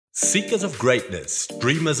Seekers of greatness,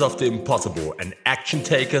 dreamers of the impossible, and action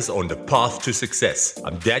takers on the path to success.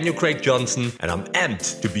 I'm Daniel Craig Johnson, and I'm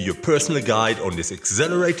amped to be your personal guide on this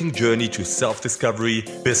exhilarating journey to self-discovery,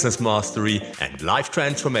 business mastery, and life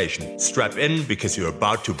transformation. Strap in because you're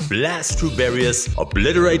about to blast through barriers,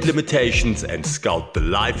 obliterate limitations, and sculpt the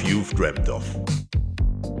life you've dreamt of.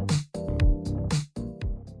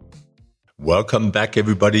 Welcome back,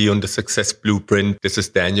 everybody, on the Success Blueprint. This is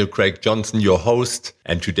Daniel Craig Johnson, your host.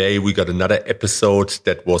 And today we got another episode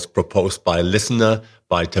that was proposed by a listener,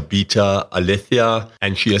 by Tabitha Alethea.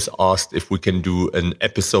 And she has asked if we can do an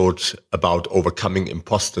episode about overcoming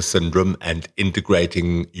imposter syndrome and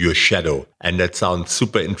integrating your shadow. And that sounds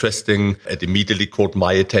super interesting. It immediately caught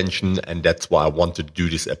my attention, and that's why I wanted to do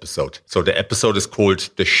this episode. So the episode is called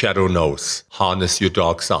The Shadow Knows, Harness Your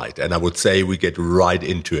Dark Side. And I would say we get right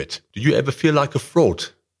into it. Do you ever feel like a fraud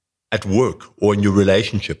at work or in your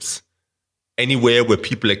relationships? Anywhere where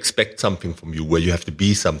people expect something from you, where you have to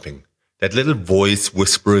be something. That little voice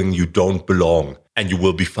whispering you don't belong and you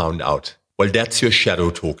will be found out. Well, that's your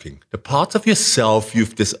shadow talking. The parts of yourself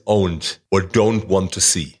you've disowned or don't want to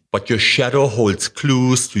see. But your shadow holds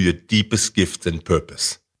clues to your deepest gifts and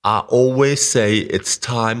purpose. I always say it's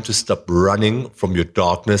time to stop running from your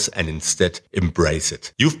darkness and instead embrace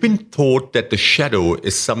it. You've been taught that the shadow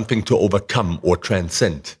is something to overcome or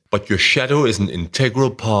transcend. But your shadow is an integral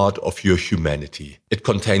part of your humanity. It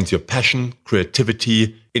contains your passion,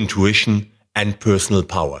 creativity, intuition, and personal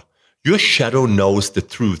power. Your shadow knows the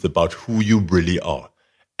truth about who you really are,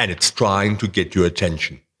 and it's trying to get your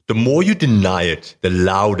attention. The more you deny it, the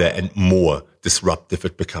louder and more disruptive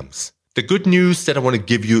it becomes. The good news that I want to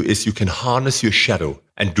give you is you can harness your shadow,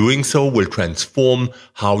 and doing so will transform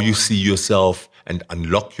how you see yourself and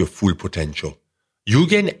unlock your full potential. You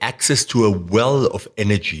gain access to a well of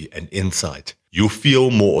energy and insight. You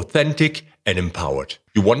feel more authentic and empowered.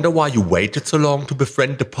 You wonder why you waited so long to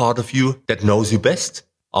befriend the part of you that knows you best?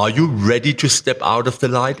 Are you ready to step out of the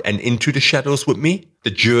light and into the shadows with me?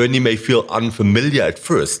 The journey may feel unfamiliar at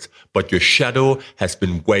first, but your shadow has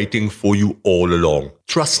been waiting for you all along.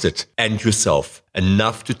 Trust it and yourself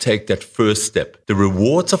enough to take that first step. The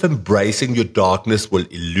rewards of embracing your darkness will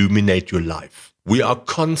illuminate your life. We are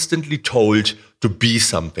constantly told to be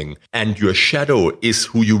something, and your shadow is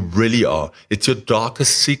who you really are. It's your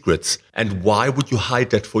darkest secrets. And why would you hide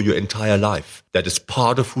that for your entire life? That is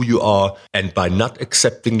part of who you are, and by not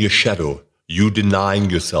accepting your shadow, you denying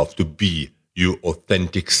yourself to be your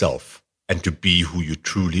authentic self and to be who you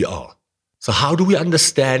truly are. So how do we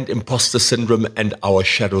understand imposter syndrome and our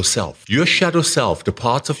shadow self? Your shadow self, the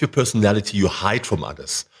parts of your personality you hide from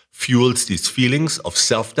others, fuels these feelings of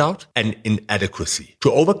self-doubt and inadequacy.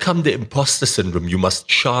 To overcome the imposter syndrome, you must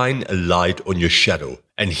shine a light on your shadow.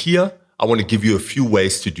 And here, I want to give you a few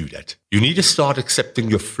ways to do that. You need to start accepting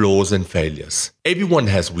your flaws and failures. Everyone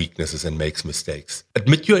has weaknesses and makes mistakes.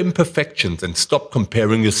 Admit your imperfections and stop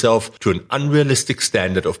comparing yourself to an unrealistic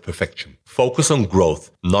standard of perfection. Focus on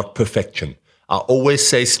growth, not perfection. I always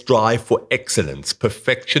say strive for excellence.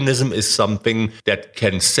 Perfectionism is something that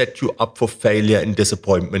can set you up for failure and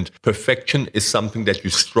disappointment. Perfection is something that you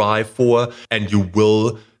strive for, and you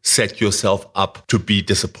will set yourself up to be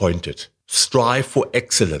disappointed. Strive for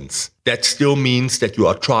excellence. That still means that you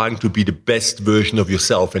are trying to be the best version of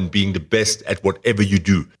yourself and being the best at whatever you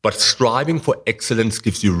do. But striving for excellence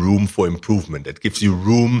gives you room for improvement. It gives you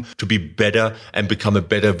room to be better and become a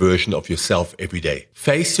better version of yourself every day.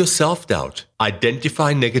 Face your self-doubt.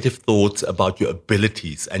 Identify negative thoughts about your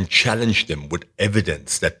abilities and challenge them with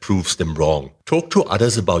evidence that proves them wrong. Talk to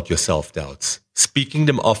others about your self-doubts. Speaking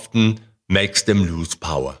them often makes them lose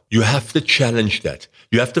power. You have to challenge that.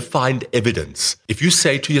 You have to find evidence. If you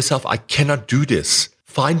say to yourself, I cannot do this,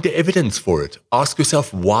 find the evidence for it. Ask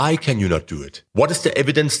yourself, why can you not do it? What is the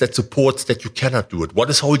evidence that supports that you cannot do it? What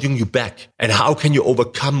is holding you back? And how can you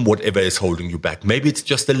overcome whatever is holding you back? Maybe it's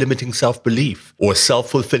just a limiting self-belief or a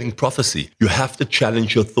self-fulfilling prophecy. You have to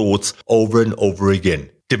challenge your thoughts over and over again.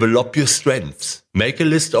 Develop your strengths. Make a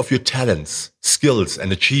list of your talents, skills,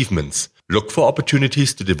 and achievements. Look for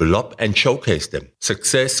opportunities to develop and showcase them.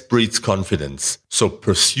 Success breeds confidence, so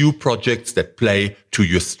pursue projects that play to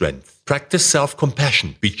your strength. Practice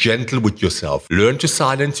self-compassion. Be gentle with yourself. Learn to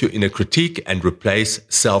silence your inner critique and replace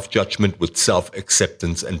self-judgment with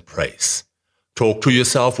self-acceptance and praise. Talk to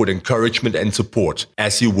yourself with encouragement and support,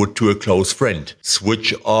 as you would to a close friend.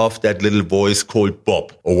 Switch off that little voice called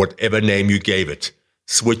Bob, or whatever name you gave it.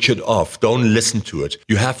 Switch it off. Don't listen to it.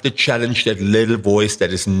 You have to challenge that little voice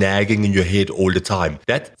that is nagging in your head all the time.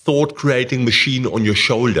 That thought-creating machine on your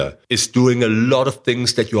shoulder is doing a lot of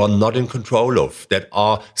things that you are not in control of, that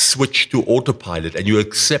are switched to autopilot, and you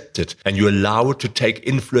accept it and you allow it to take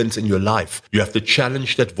influence in your life. You have to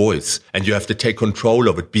challenge that voice and you have to take control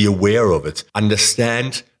of it, be aware of it,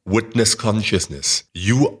 understand, witness consciousness.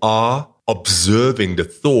 You are observing the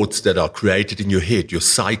thoughts that are created in your head, your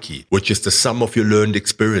psyche, which is the sum of your learned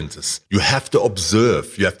experiences. You have to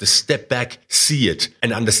observe, you have to step back, see it,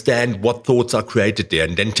 and understand what thoughts are created there,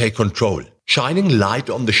 and then take control. Shining light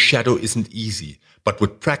on the shadow isn't easy, but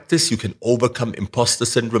with practice you can overcome imposter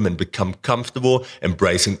syndrome and become comfortable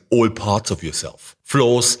embracing all parts of yourself,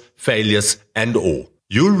 flaws, failures, and all.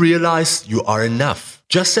 You'll realize you are enough,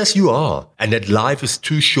 just as you are, and that life is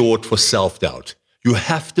too short for self-doubt. You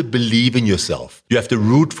have to believe in yourself. You have to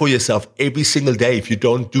root for yourself every single day. If you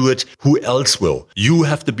don't do it, who else will? You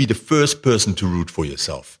have to be the first person to root for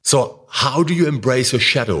yourself. So how do you embrace your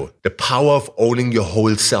shadow? The power of owning your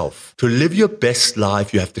whole self. To live your best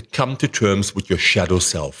life, you have to come to terms with your shadow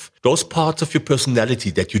self. Those parts of your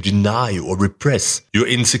personality that you deny or repress, your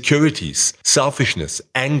insecurities, selfishness,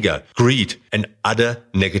 anger, greed, and other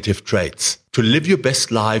negative traits. To live your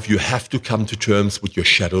best life, you have to come to terms with your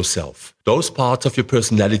shadow self. Those parts of your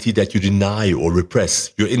personality that you deny or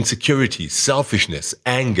repress, your insecurities, selfishness,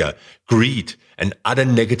 anger, greed, and other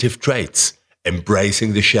negative traits.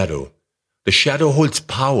 Embracing the shadow. The shadow holds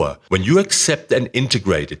power. When you accept and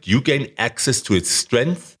integrate it, you gain access to its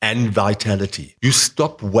strength and vitality. You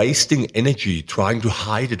stop wasting energy trying to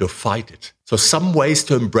hide it or fight it. So some ways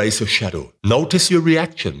to embrace your shadow. Notice your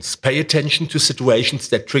reactions. Pay attention to situations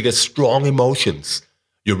that trigger strong emotions.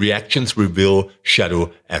 Your reactions reveal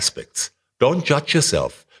shadow aspects. Don't judge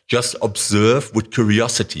yourself. Just observe with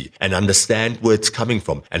curiosity and understand where it's coming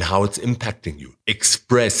from and how it's impacting you.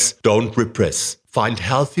 Express, don't repress. Find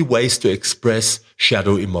healthy ways to express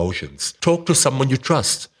shadow emotions. Talk to someone you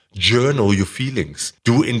trust. Journal your feelings.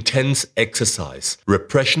 Do intense exercise.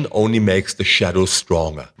 Repression only makes the shadow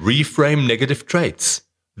stronger. Reframe negative traits.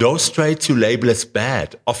 Those traits you label as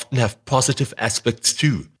bad often have positive aspects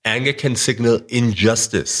too. Anger can signal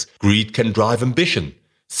injustice. Greed can drive ambition.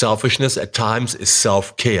 Selfishness at times is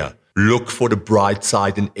self-care. Look for the bright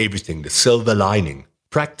side in everything, the silver lining.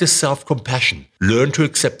 Practice self-compassion. Learn to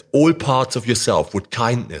accept all parts of yourself with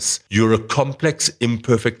kindness. You're a complex,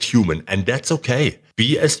 imperfect human, and that's okay.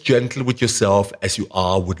 Be as gentle with yourself as you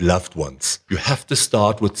are with loved ones. You have to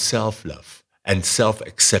start with self-love and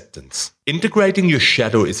self-acceptance. Integrating your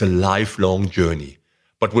shadow is a lifelong journey,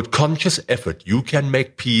 but with conscious effort, you can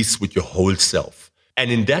make peace with your whole self.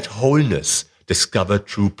 And in that wholeness, discover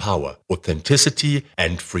true power, authenticity,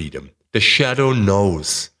 and freedom. The shadow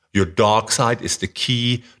knows. Your dark side is the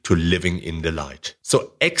key to living in the light.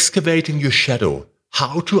 So excavating your shadow,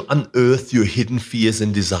 how to unearth your hidden fears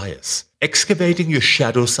and desires. Excavating your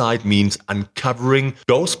shadow side means uncovering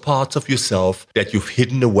those parts of yourself that you've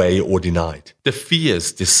hidden away or denied. The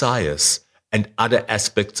fears, desires, and other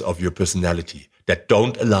aspects of your personality that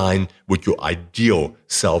don't align with your ideal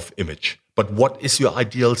self-image. But what is your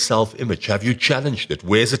ideal self-image? Have you challenged it?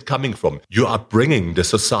 Where is it coming from? Your upbringing, the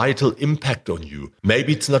societal impact on you.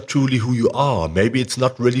 Maybe it's not truly who you are. Maybe it's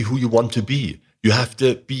not really who you want to be. You have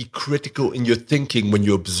to be critical in your thinking when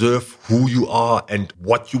you observe who you are and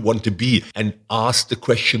what you want to be, and ask the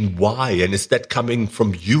question why. And is that coming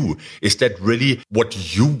from you? Is that really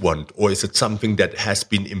what you want, or is it something that has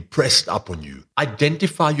been impressed upon you?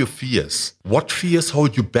 Identify your fears. What fears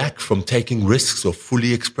hold you back from taking risks or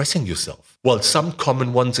fully expressing yourself? Well, some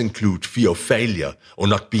common ones include fear of failure or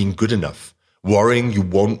not being good enough, worrying you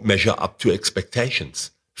won't measure up to expectations,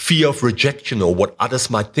 fear of rejection or what others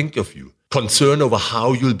might think of you, concern over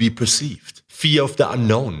how you'll be perceived, fear of the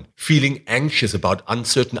unknown, feeling anxious about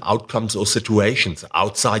uncertain outcomes or situations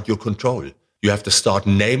outside your control. You have to start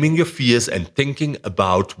naming your fears and thinking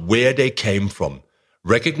about where they came from.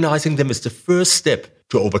 Recognizing them is the first step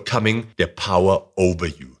to overcoming their power over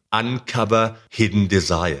you. Uncover hidden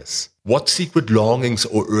desires. What secret longings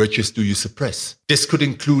or urges do you suppress? This could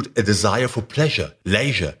include a desire for pleasure,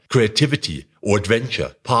 leisure, creativity, or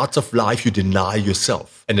adventure, parts of life you deny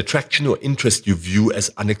yourself, an attraction or interest you view as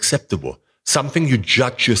unacceptable, something you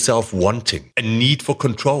judge yourself wanting, a need for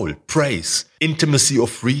control, praise, intimacy or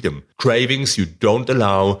freedom, cravings you don't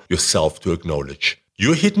allow yourself to acknowledge.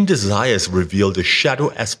 Your hidden desires reveal the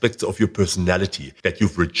shadow aspects of your personality that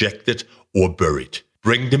you've rejected or buried.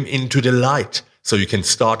 Bring them into the light so you can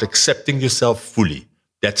start accepting yourself fully.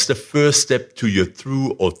 That's the first step to your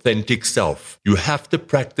true, authentic self. You have to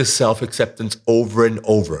practice self-acceptance over and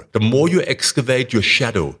over. The more you excavate your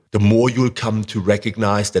shadow, the more you'll come to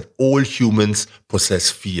recognize that all humans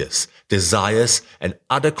possess fears, desires, and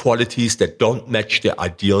other qualities that don't match their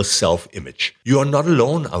ideal self-image. You are not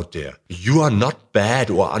alone out there. You are not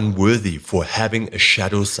bad or unworthy for having a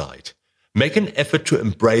shadow side. Make an effort to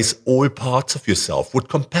embrace all parts of yourself with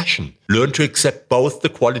compassion. Learn to accept both the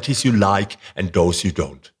qualities you like and those you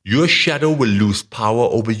don't. Your shadow will lose power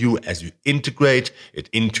over you as you integrate it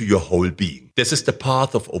into your whole being. This is the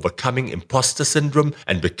path of overcoming imposter syndrome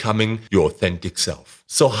and becoming your authentic self.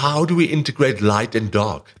 So how do we integrate light and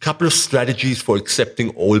dark? A couple of strategies for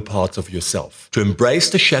accepting all parts of yourself. To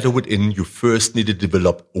embrace the shadow within, you first need to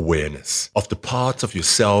develop awareness of the parts of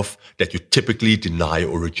yourself that you typically deny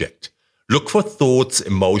or reject. Look for thoughts,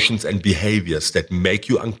 emotions, and behaviors that make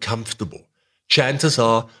you uncomfortable. Chances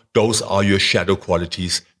are those are your shadow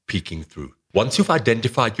qualities peeking through. Once you've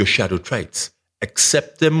identified your shadow traits,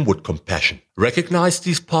 accept them with compassion. Recognize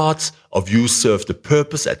these parts of you served a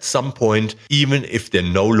purpose at some point, even if they're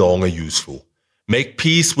no longer useful. Make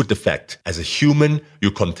peace with the fact, as a human,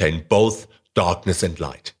 you contain both darkness and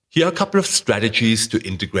light. Here are a couple of strategies to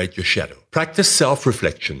integrate your shadow. Practice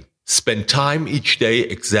self-reflection. Spend time each day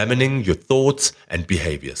examining your thoughts and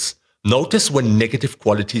behaviors. Notice when negative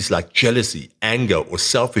qualities like jealousy, anger, or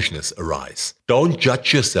selfishness arise. Don't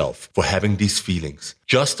judge yourself for having these feelings.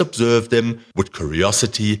 Just observe them with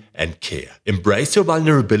curiosity and care. Embrace your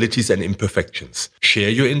vulnerabilities and imperfections. Share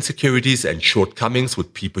your insecurities and shortcomings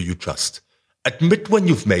with people you trust. Admit when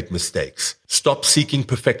you've made mistakes. Stop seeking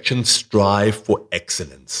perfection. Strive for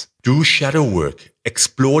excellence. Do shadow work.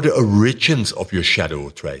 Explore the origins of your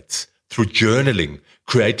shadow traits through journaling,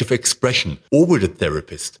 creative expression, or with a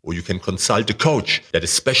therapist, or you can consult a coach that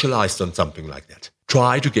is specialized on something like that.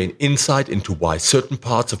 Try to gain insight into why certain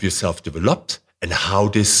parts of yourself developed and how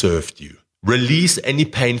they served you. Release any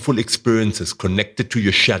painful experiences connected to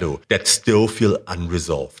your shadow that still feel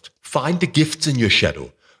unresolved. Find the gifts in your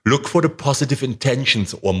shadow. Look for the positive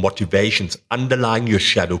intentions or motivations underlying your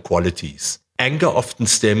shadow qualities. Anger often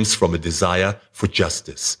stems from a desire for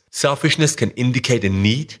justice. Selfishness can indicate a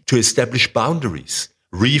need to establish boundaries.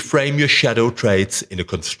 Reframe your shadow traits in a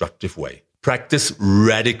constructive way. Practice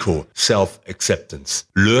radical self-acceptance.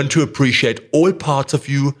 Learn to appreciate all parts of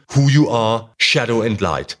you, who you are, shadow and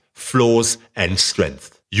light, flaws and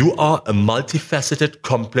strength. You are a multifaceted,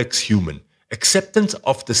 complex human. Acceptance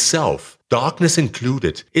of the self, darkness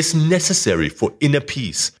included, is necessary for inner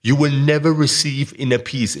peace. You will never receive inner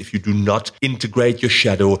peace if you do not integrate your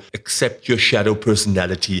shadow, accept your shadow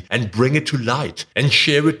personality, and bring it to light, and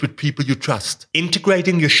share it with people you trust.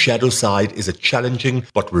 Integrating your shadow side is a challenging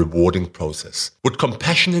but rewarding process. With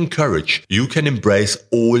compassion and courage, you can embrace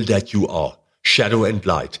all that you are, shadow and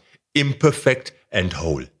light, imperfect and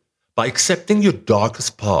whole. By accepting your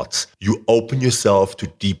darkest parts, you open yourself to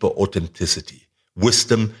deeper authenticity,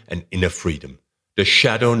 wisdom, and inner freedom. The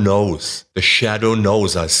shadow knows,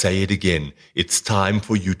 I'll say it again, it's time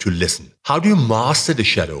for you to listen. How do you master the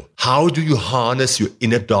shadow? How do you harness your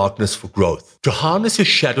inner darkness for growth? To harness your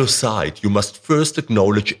shadow side, you must first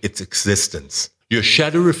acknowledge its existence. Your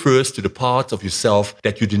shadow refers to the parts of yourself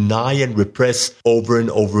that you deny and repress over and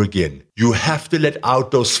over again. You have to let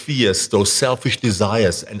out those fears, those selfish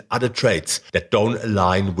desires, and other traits that don't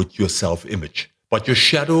align with your self-image. But your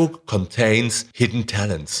shadow contains hidden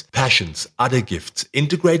talents, passions, other gifts.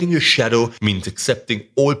 Integrating your shadow means accepting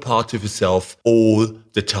all parts of yourself all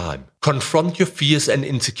the time. Confront your fears and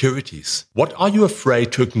insecurities. What are you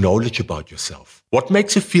afraid to acknowledge about yourself? What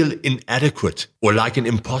makes you feel inadequate or like an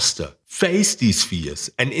imposter? Face these fears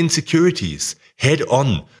and insecurities head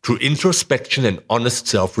on through introspection and honest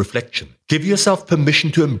self-reflection. Give yourself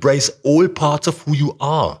permission to embrace all parts of who you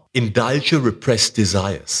are. Indulge your repressed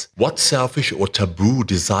desires. What selfish or taboo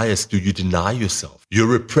desires do you deny yourself? Your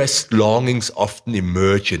repressed longings often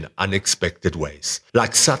emerge in unexpected ways,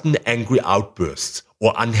 like sudden angry outbursts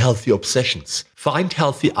or unhealthy obsessions. Find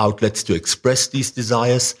healthy outlets to express these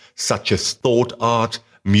desires, such as thought art,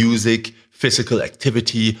 music, physical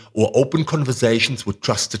activity, or open conversations with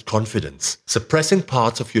trusted confidence. Suppressing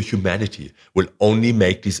parts of your humanity will only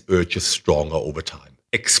make these urges stronger over time.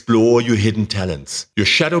 Explore your hidden talents. Your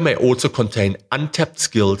shadow may also contain untapped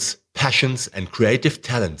skills, passions, and creative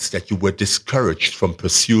talents that you were discouraged from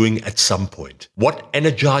pursuing at some point. What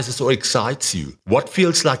energizes or excites you? What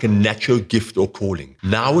feels like a natural gift or calling?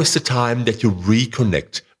 Now is the time that you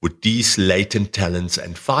reconnect with these latent talents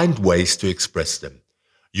and find ways to express them.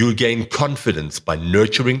 You'll gain confidence by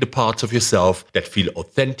nurturing the parts of yourself that feel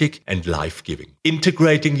authentic and life-giving.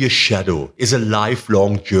 Integrating your shadow is a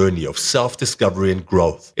lifelong journey of self-discovery and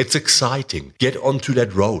growth. It's exciting. Get onto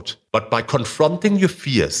that road. But by confronting your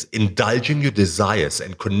fears, indulging your desires,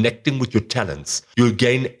 and connecting with your talents, you'll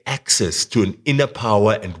gain access to an inner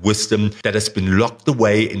power and wisdom that has been locked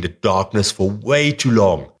away in the darkness for way too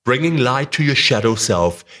long. Bringing light to your shadow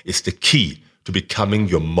self is the key to becoming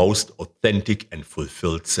your most authentic and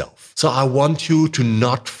fulfilled self. So I want you to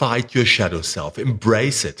not fight your shadow self.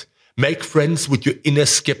 Embrace it. Make friends with your inner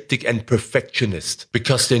skeptic and perfectionist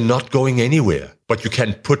because they're not going anywhere, but you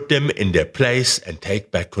can put them in their place and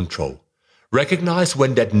take back control. Recognize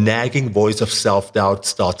when that nagging voice of self-doubt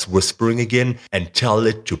starts whispering again and tell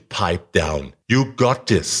it to pipe down. You got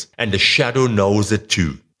this, and the shadow knows it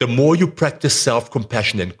too. The more you practice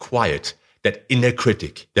self-compassion and quiet, that inner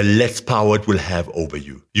critic, the less power it will have over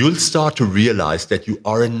you. You'll start to realize that you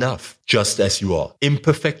are enough, just as you are,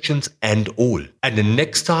 imperfections and all. And the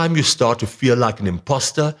next time you start to feel like an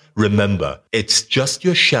imposter, remember, it's just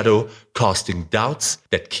your shadow casting doubts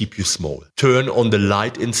that keep you small. Turn on the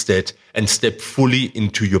light instead and step fully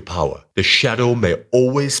into your power. The shadow may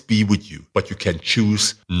always be with you, but you can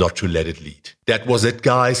choose not to let it lead. That was it,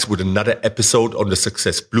 guys, with another episode on the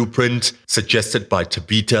Success Blueprint, suggested by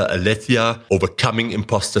Tabitha Alethea, Overcoming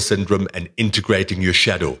Imposter Syndrome and Integrating Your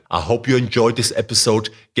Shadow. I hope you enjoyed this episode.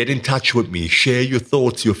 Get in touch with me. Share your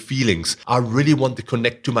thoughts, your feelings. I really want to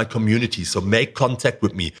connect to my community, so make contact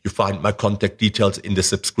with me. You find my contact details in the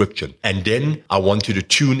subscription. And then I want you to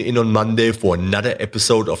tune in on Monday for another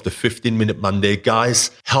episode of the 15-Minute Monday.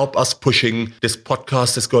 Guys, help us pushing. This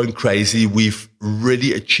podcast is going crazy. We've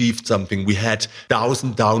really achieved something. We had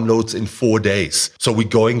 1,000 downloads in 4 days. So we're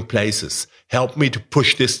going places. Help me to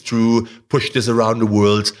push this through, push this around the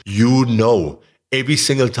world. You know, every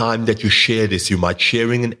single time that you share this, you might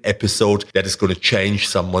sharing an episode that is going to change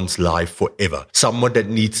someone's life forever. Someone that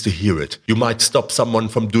needs to hear it. You might stop someone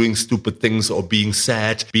from doing stupid things or being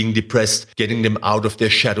sad, being depressed, getting them out of their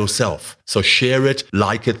shadow self. So share it,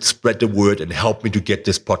 like it, spread the word, and help me to get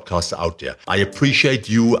this podcast out there. I appreciate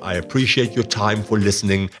you. I appreciate your time for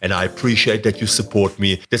listening, and I appreciate that you support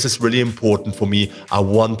me. This is really important for me. I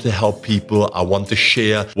want to help people. I want to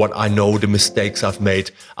share what I know, the mistakes I've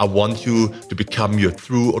made. I want you to become your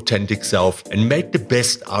true, authentic self and make the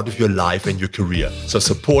best out of your life and your career. So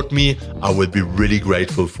support me. I will be really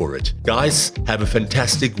grateful for it. Guys, have a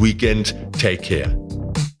fantastic weekend. Take care.